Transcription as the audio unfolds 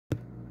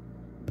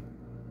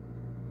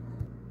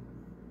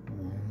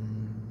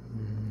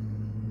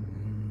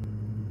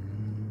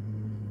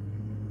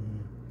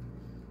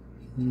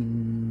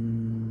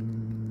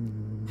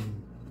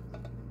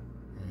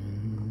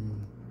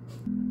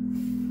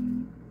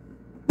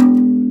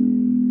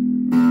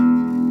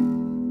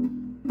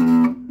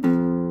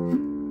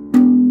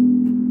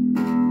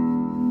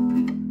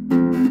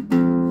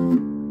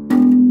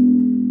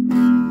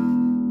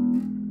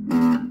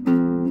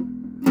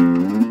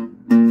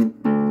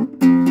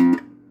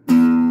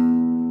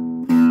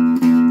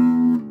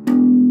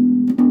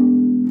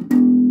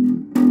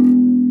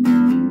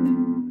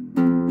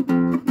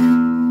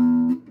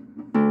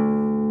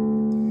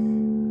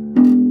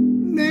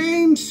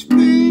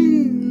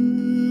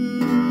Spin,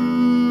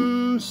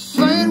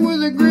 say it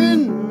with a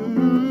grin.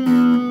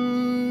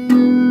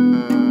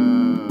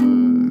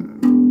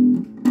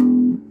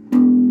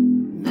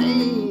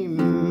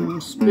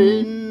 Name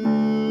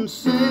spin,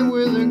 say it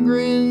with a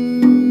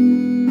grin.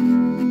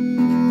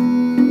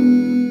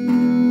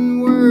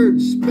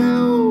 Word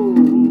spells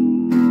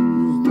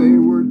they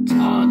were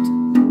taught.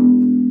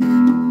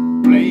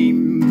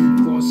 Blame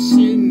for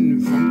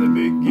sin from the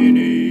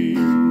beginning.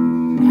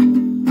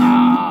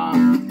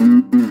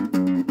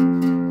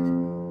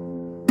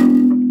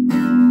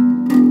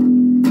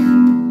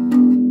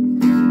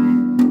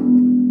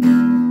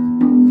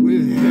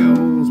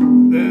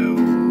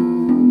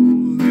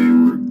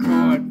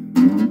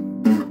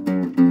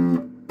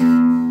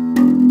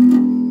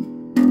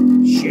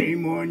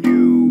 Shame on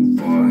you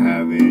for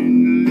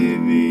having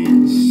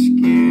living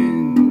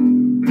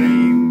skin.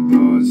 Blame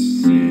for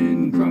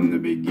sin from the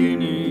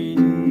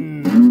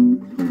beginning.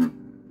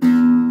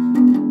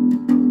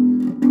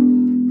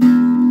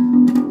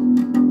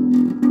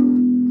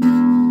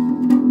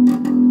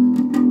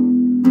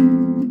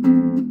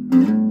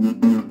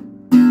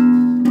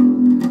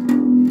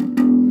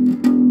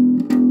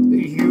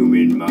 The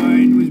human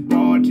mind was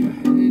bought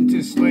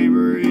into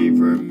slavery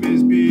for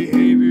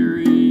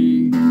misbehavior.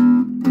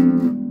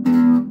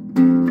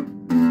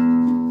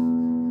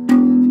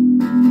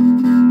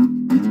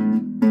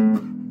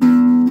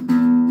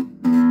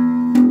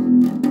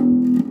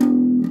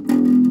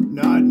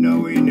 Not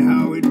knowing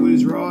how it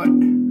was wrought.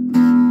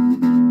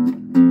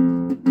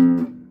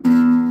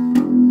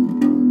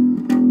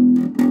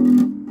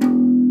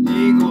 The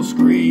eagle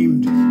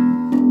screamed,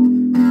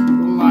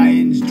 the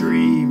lion's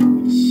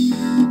dreams.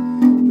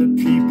 The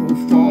people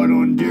fought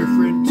on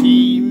different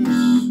teams.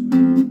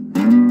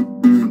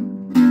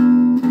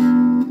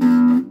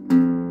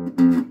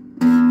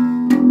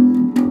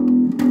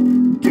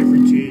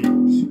 Different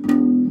teams.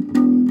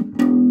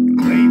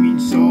 Claiming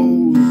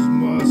souls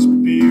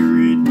must be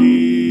redeemed.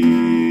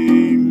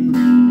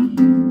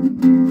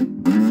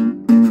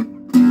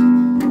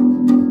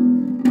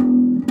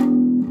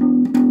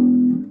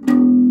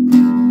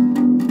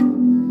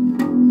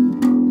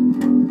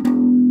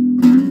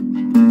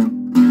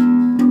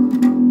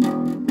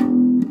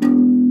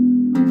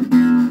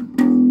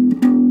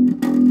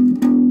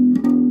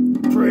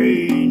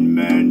 Praying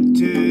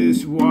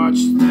mantis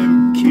watched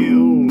them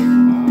kill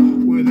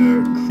with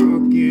a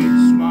crooked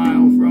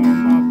smile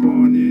from up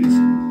on his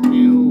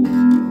hill.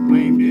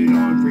 Blamed it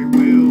on free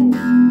will.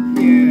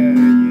 Yeah.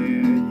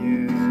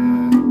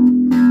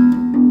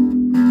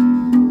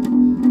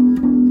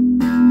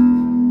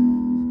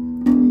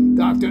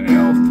 Dr.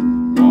 Elf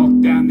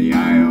walked down the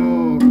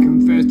aisle,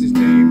 confessed his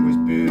name was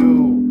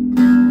Bill.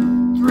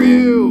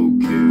 Thrill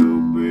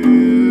Kill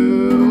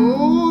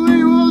Bill.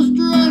 He was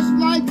dressed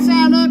like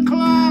Santa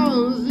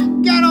Claus. He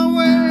got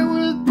away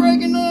with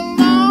breaking the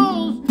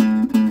laws.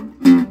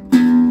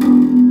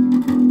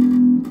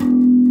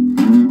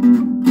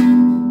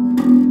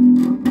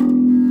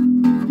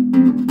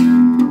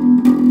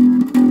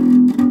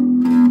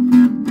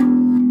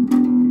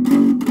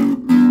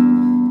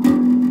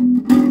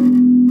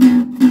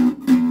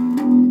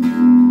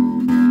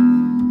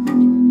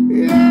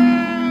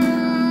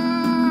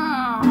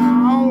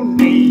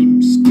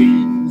 Name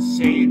spin,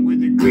 say it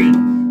with a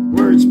grin.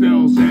 Word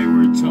spells they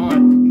were taught.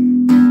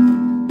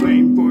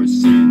 Blame for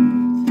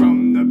sin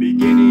from the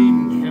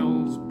beginning.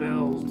 Hell's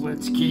bells,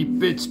 let's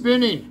keep it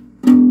spinning.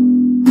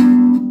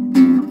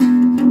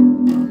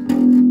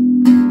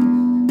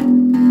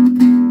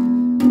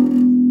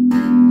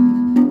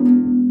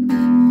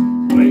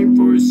 Blame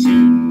for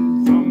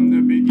sin from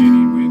the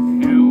beginning.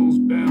 With hell's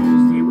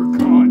bells they were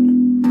caught.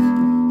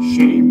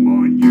 Shame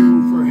on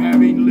you for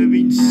having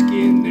living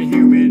skin. The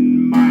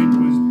human mind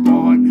was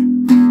bought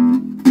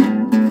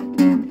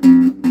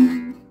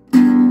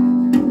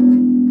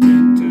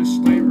into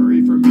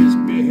slavery for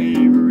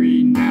misbehavior.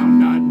 Now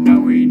not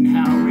knowing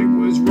how it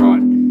was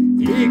wrought.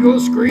 The eagle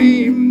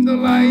screamed, the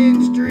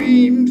lion's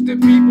dreams. The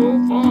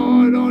people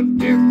fought on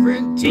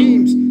different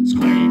teams,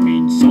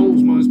 claiming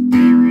souls must be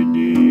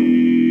redeemed.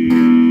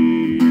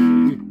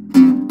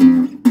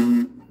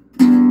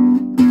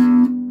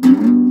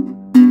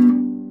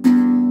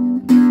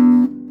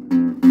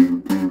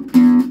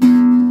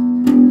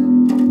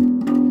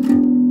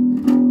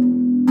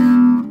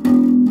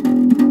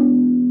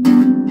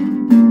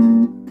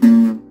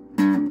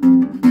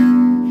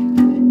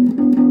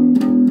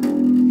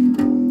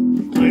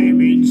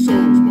 Claiming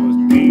souls must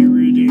be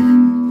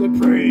redeemed. The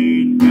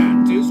praying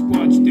mantis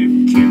watched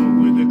them kill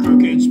with a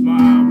crooked